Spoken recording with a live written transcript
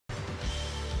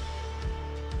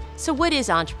So what is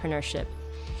entrepreneurship?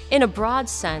 In a broad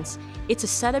sense, it's a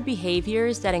set of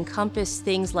behaviors that encompass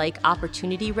things like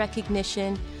opportunity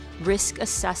recognition, risk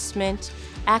assessment,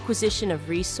 acquisition of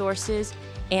resources,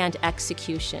 and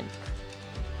execution.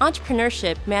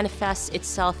 Entrepreneurship manifests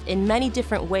itself in many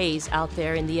different ways out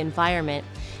there in the environment,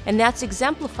 and that's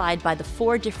exemplified by the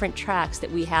 4 different tracks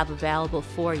that we have available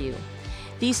for you.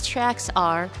 These tracks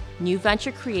are new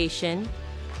venture creation,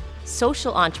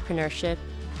 social entrepreneurship,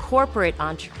 corporate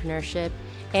entrepreneurship,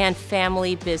 and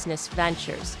family business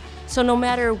ventures. So no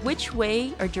matter which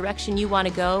way or direction you want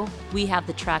to go, we have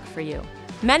the track for you.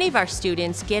 Many of our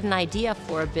students get an idea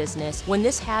for a business. When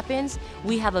this happens,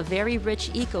 we have a very rich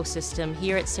ecosystem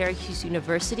here at Syracuse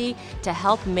University to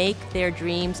help make their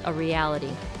dreams a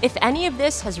reality. If any of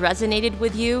this has resonated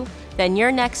with you, then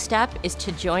your next step is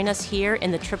to join us here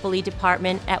in the EEE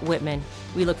department at Whitman.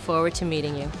 We look forward to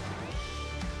meeting you.